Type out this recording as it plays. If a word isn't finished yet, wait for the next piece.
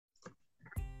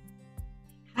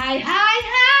Hi.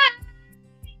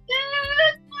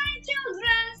 Good morning,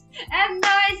 children, and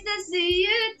nice to see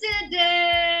you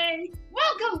today.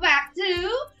 Welcome back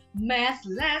to Math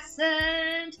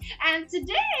Lesson, and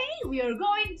today we are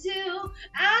going to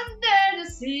Under the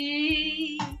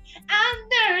Sea.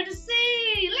 Under the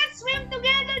sea. Let's swim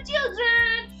together,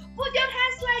 children. Put your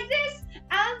hands like this.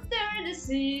 Under the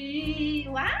sea.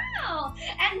 Wow.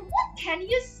 And what can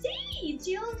you see,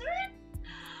 children?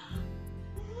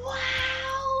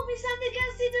 Wow, Miss Santi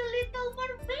can see the little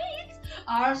mermaids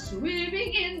are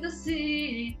swimming in the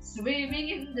sea, swimming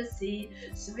in the sea,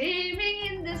 swimming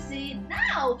in the sea.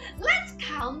 Now, let's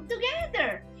count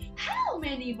together. How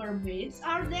many mermaids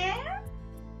are there?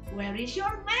 Where is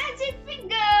your magic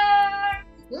finger?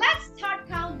 Let's start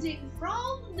counting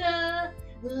from the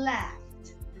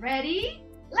left. Ready?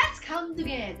 Let's count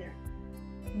together.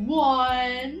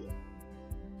 1,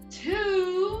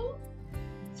 2,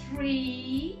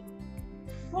 3,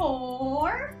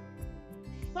 4,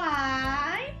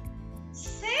 5,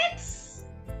 6,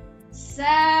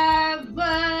 7.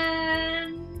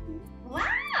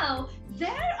 Wow,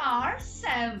 there are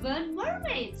 7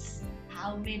 mermaids.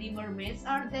 How many mermaids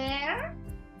are there?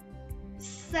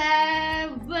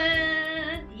 7.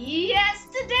 Yes,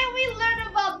 today we learn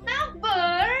about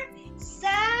number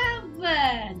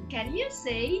 7. Can you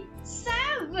say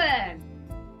 7?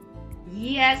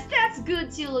 Yes, that's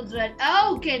good, children.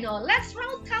 Okay, now let's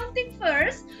round counting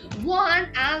first.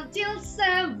 1 until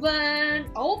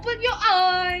 7. Open your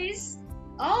eyes.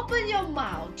 Open your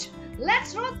mouth.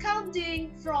 Let's round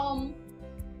counting from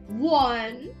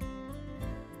 1,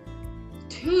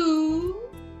 2,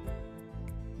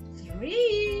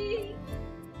 3,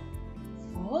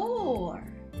 4,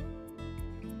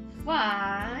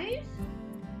 5,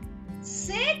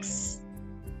 6,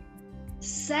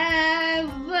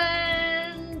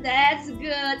 7. That's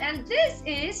good. And this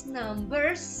is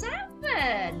number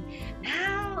 7.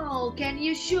 Now, can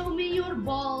you show me your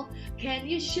ball? Can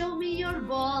you show me your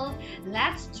ball?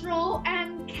 Let's throw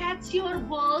and catch your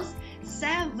balls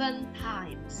 7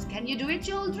 times. Can you do it,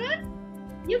 children?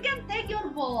 You can take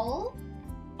your ball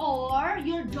or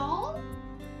your doll.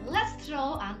 Let's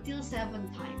throw until 7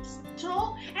 times.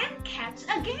 Throw and catch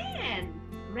again.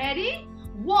 Ready?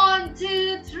 1,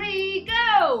 2, 3,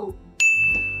 go!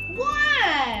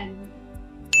 1,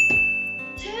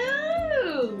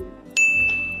 2,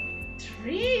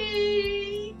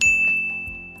 3,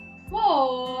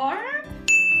 4,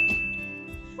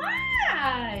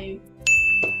 5,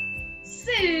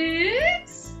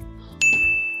 6,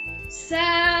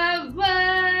 7.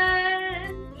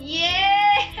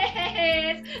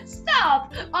 Yes!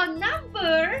 Stop on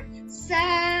number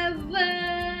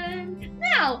 7.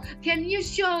 Now, can you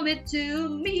show it to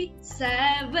me?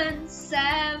 7,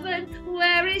 7.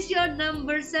 Where is your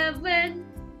number 7?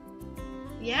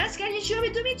 Yes, can you show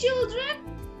it to me, children?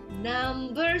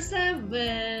 Number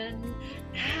 7.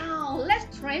 Now,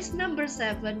 let's trace number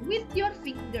 7 with your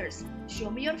fingers. Show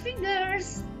me your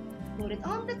fingers. Put it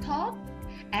on the top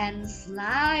and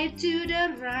slide to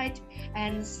the right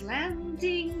and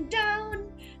slanting down.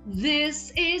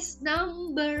 This is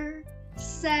number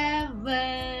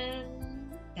 7.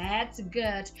 That's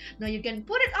good. Now you can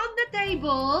put it on the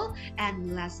table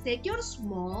and let's take your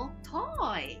small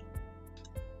toy.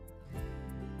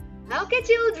 Okay,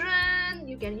 children,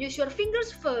 you can use your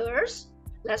fingers first.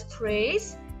 Let's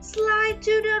trace, slide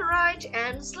to the right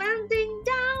and slanting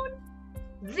down.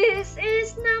 This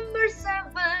is number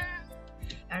 7.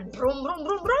 And vroom, vroom,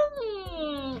 vroom,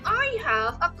 vroom, I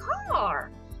have a car.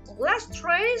 Let's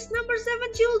trace number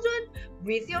 7, children,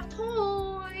 with your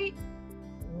toy.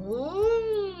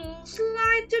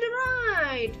 Slide to the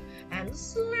right and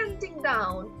slanting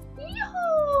down.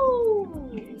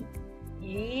 Yoo-hoo!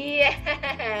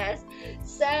 Yes,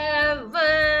 7.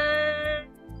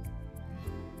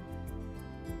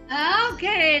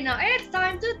 Okay, now it's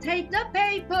time to take the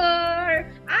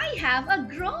paper. I have a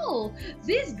girl.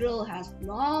 This girl has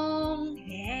long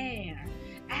hair.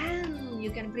 And you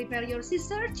can prepare your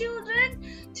scissors, children.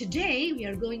 Today we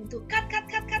are going to cut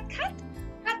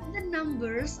the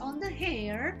numbers on the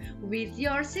hair with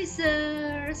your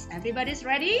scissors. Everybody's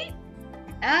ready?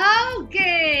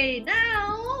 Okay,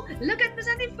 now look at Miss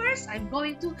Santi first. I'm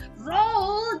going to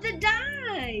roll the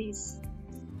dice.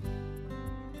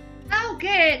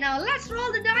 Okay, now let's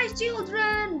roll the dice,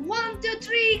 children. 1, 2,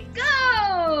 3,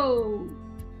 go!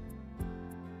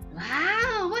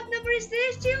 Wow, what number is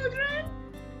this, children?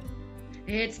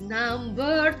 It's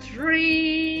number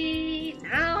 3.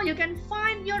 Now you can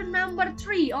find your number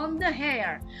 3 on the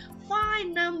hair.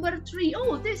 Find number 3.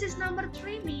 Oh, this is number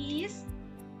 3, miss.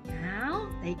 Now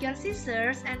take your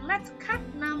scissors and let's cut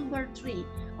number 3.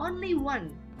 Only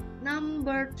one.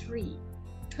 number 3.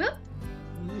 Huh?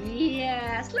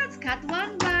 Yes, let's cut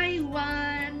one by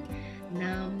one.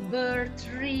 Number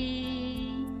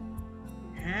 3.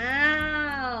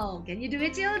 Now, can you do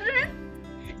it, children?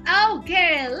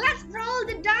 Okay, let's roll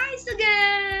the dice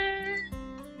again.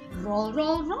 Roll,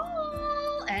 roll,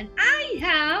 roll. And I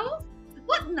have,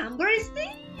 what number is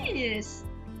this?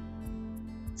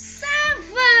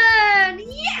 7.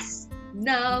 Yes,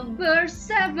 number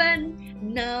 7.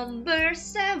 Number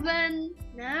 7.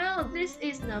 Now this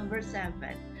is number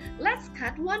 7. Let's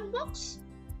cut one box.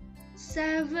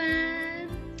 7.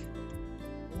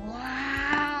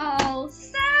 Wow,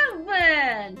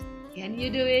 7. Can you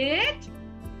do it?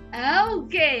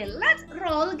 Okay, let's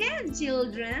roll again,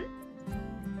 children.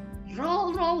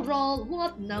 Roll, roll, roll.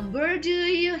 What number do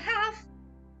you have?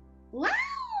 Wow,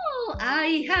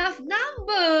 I have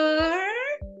number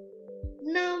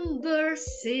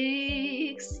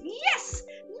 6. Yes,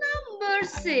 number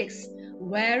 6.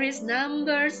 Where is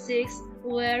number 6?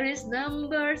 Where is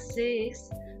number 6?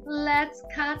 Let's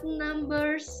cut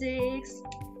number 6.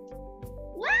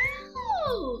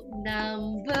 Wow,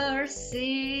 number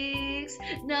 6.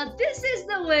 Now this is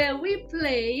the way we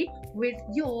play with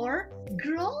your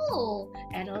growl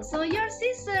and also your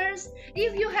scissors.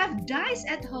 If you have dice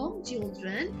at home,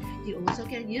 children, you also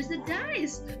can use the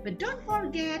dice. But don't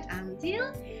forget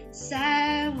until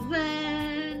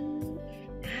 7.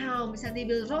 Now Miss Santi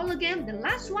will roll again. The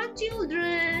last one,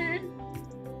 children.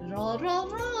 Roll, roll,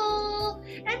 roll.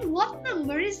 And what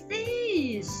number is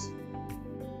this?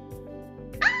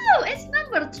 Oh, it's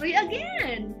number 3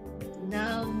 again.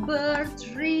 Number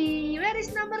 3. Where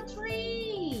is number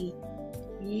 3?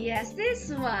 Yes, this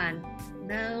one.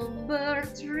 Number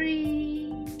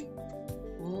 3.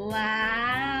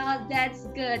 Wow, that's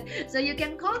good. So you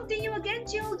can continue again,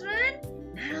 children.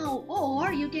 Now,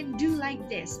 or you can do like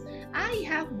this. I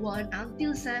have 1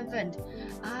 until 7.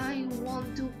 I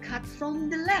want to cut from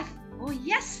the left. Oh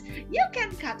yes, you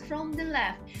can cut from the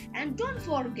left. And don't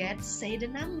forget, say the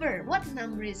number. What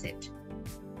number is it?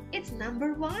 It's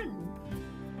number 1.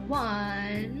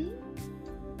 1.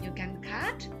 You can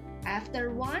cut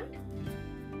after 1.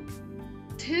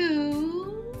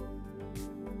 2.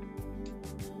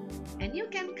 And you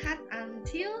can cut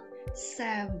until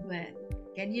 7.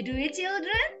 Can you do it,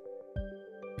 children?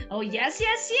 Oh yes,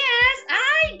 yes, yes,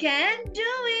 I can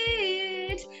do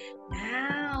it.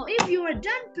 Now, if you are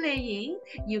done playing,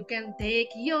 you can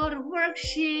take your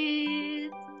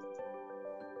worksheet.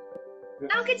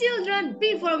 Okay, children,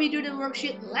 before we do the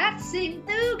worksheet, let's sing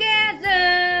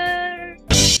together.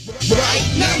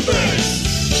 Right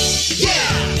numbers.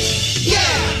 Yeah,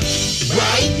 yeah.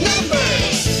 Right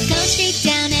numbers. Go straight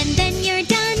down and then you're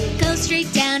done. Go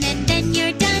straight down and then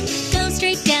you're done. Go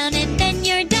straight down and then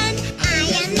you're done.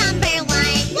 I am number 1.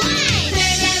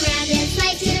 Curve around and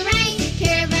slide to the right.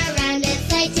 Curve around and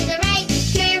slide to the right.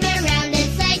 Curve around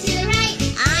and slide to the right.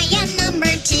 I am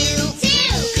number 2.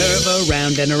 Curve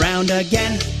around and around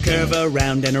again. Curve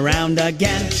around and around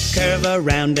again. Curve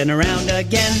around and around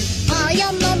again. I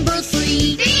am number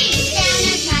 3. Down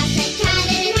across and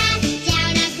cut it in half.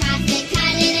 Down across and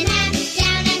cut it in half.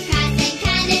 Down across and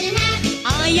cut it in half.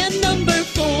 I am number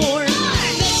 4.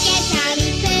 Nick and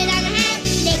Tommy put on a hat.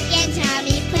 Nick and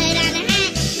Tommy put on a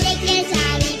hat. Nick and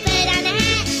Tommy put on a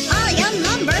hat. I am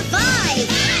number 5.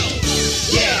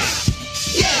 Yeah,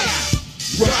 yeah.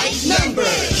 Right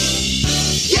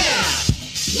numbers. Yeah,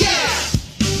 yeah.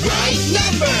 Right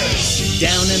numbers.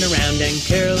 Down and around and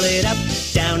curl it up.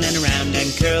 Down and around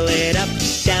and curl it up.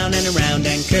 Down and around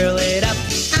and curl it up.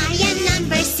 I am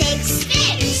number 6.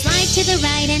 Slide to the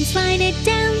right and slide it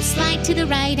down. Slide to the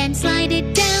right and slide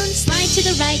it down. Slide to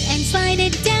the right and slide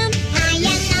it down. I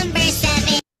am number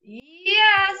 7.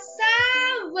 Yeah,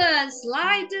 7.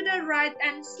 Slide to the right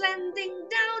and slanting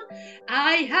down.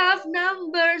 I have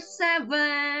number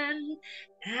 7.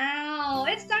 Now,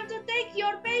 it's time to take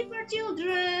your paper,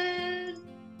 children.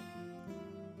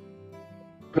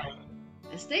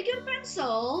 Let's take your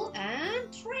pencil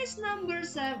and trace number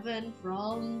 7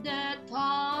 from the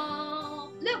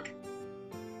top. Look,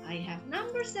 I have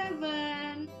number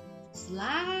 7.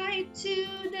 Slide to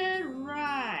the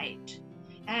right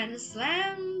and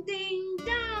slanting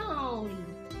down.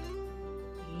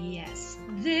 Yes,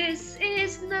 this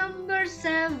is number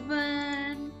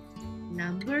 7.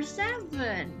 Number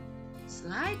 7.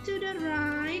 Slide to the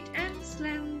right and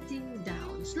slanting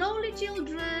down. Slowly,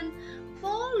 children.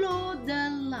 Follow the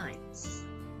lines.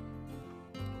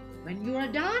 When you are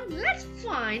done, let's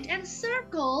find and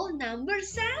circle number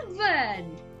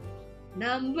 7.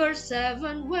 Number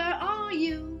 7, where are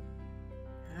you?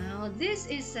 Now this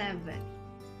is 7.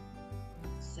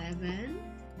 7,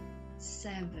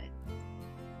 7.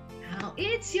 Now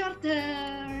it's your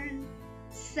turn.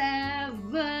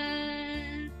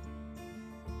 7.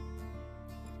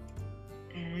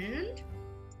 And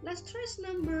let's trace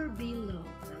number below.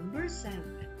 Number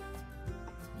 7.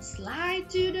 Slide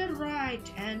to the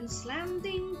right and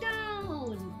slanting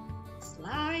down.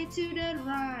 Slide to the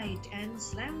right and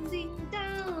slanting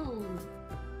down.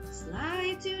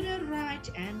 Slide to the right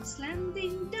and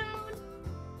slanting down.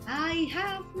 I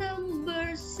have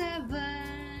number 7.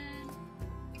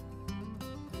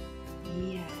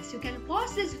 Yes, you can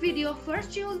pause this video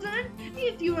first, children,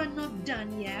 if you are not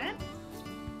done yet.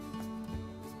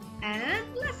 And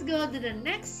let's go to the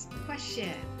next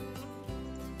question.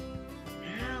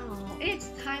 Now it's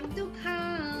time to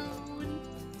count.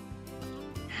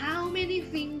 How many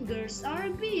fingers are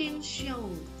being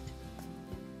shown?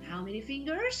 How many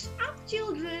fingers? Up,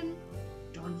 children.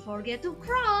 Don't forget to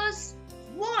cross.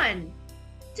 1,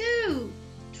 2,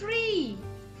 3,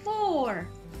 4,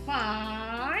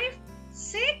 5,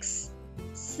 6,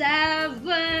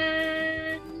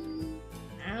 7.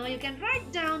 Now you can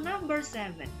write down number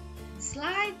 7.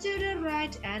 Slide to the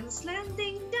right and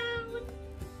slanting down.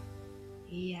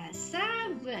 Yes,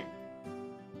 7.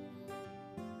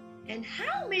 And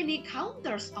how many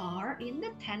counters are in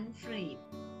the 10th frame?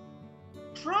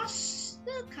 Cross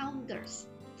the counters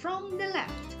from the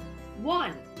left.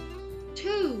 1,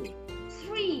 2,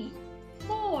 3,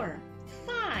 4,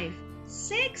 5,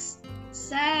 6,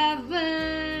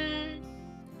 7.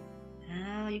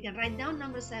 Now you can write down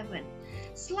number 7.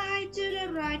 Slide to the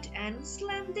right and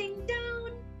slanting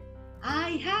down.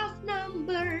 I have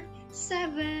number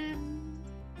 7.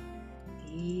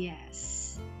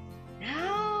 Yes.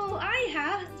 Now I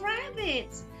have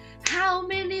rabbits. How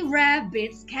many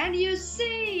rabbits can you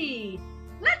see?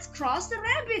 Let's cross the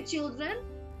rabbit, children,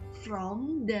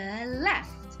 from the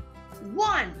left.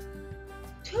 1,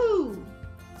 2,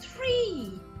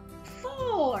 3,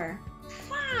 4,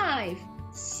 5,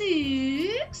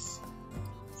 6,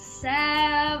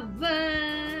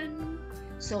 7.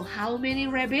 So how many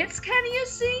rabbits can you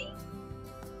see?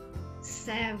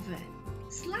 7.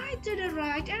 Slide to the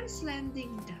right and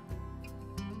slanting down.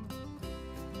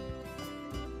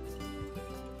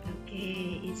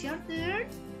 Okay, it's your turn.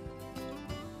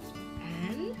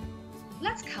 And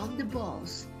let's count the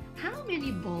balls. How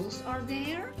many balls are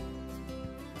there?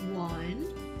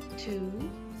 1, 2,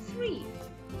 3,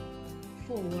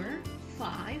 4,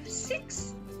 5,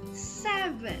 6,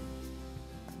 7.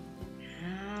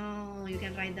 Now you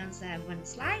can write down 7.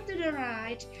 Slide to the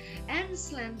right and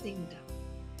slanting down.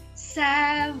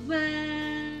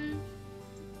 7.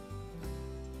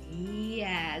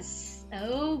 Yes.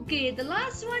 Okay, the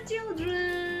last one,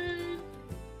 children.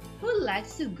 Who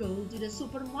likes to go to the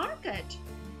supermarket?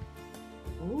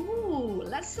 Oh,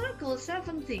 let's circle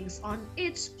 7 things on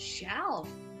each shelf.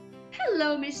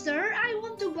 Hello, mister. I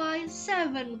want to buy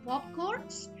 7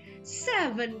 popcorns,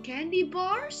 7 candy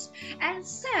bars, and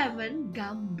 7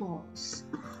 gumballs.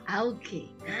 Okay,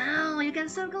 now you can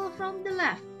circle from the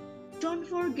left. Don't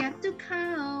forget to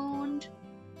count.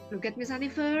 Look at Miss Annie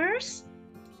first.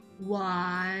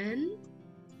 1,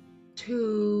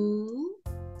 2,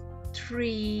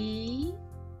 3,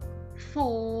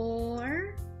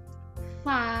 4,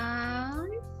 5,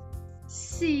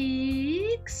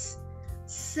 6,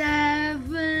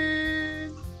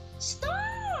 7.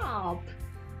 Stop!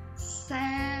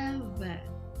 7.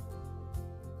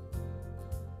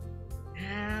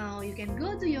 Now you can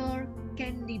go to your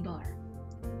candy bar.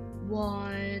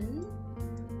 1,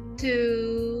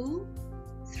 2,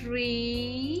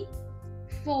 3,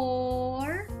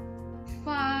 4,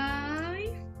 5,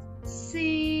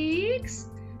 6,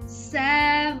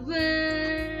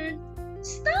 7.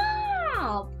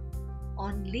 Stop!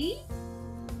 Only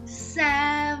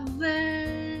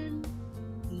 7.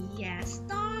 Yes,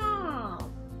 stop.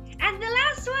 And the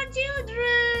last one,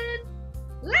 children.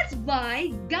 Let's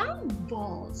buy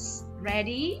gumballs.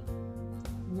 Ready?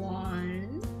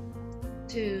 1,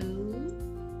 2,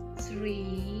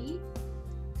 3,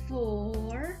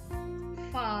 4,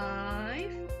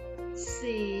 5,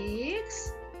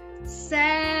 6,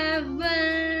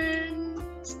 7.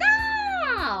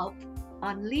 Stop!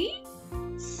 Only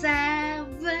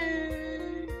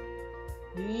 7.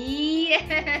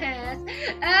 Yes.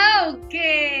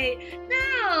 Okay.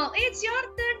 Now it's your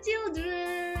turn,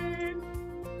 children.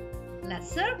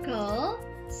 Let's circle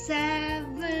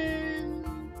 7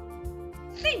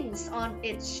 things on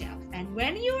each shelf. And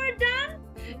when you are done,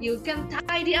 you can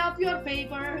tidy up your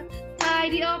paper,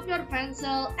 tidy up your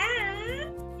pencil,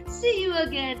 and see you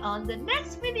again on the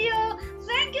next video.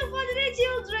 Thank you for today,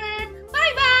 children.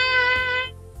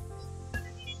 Bye-bye.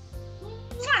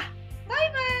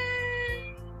 Bye-bye.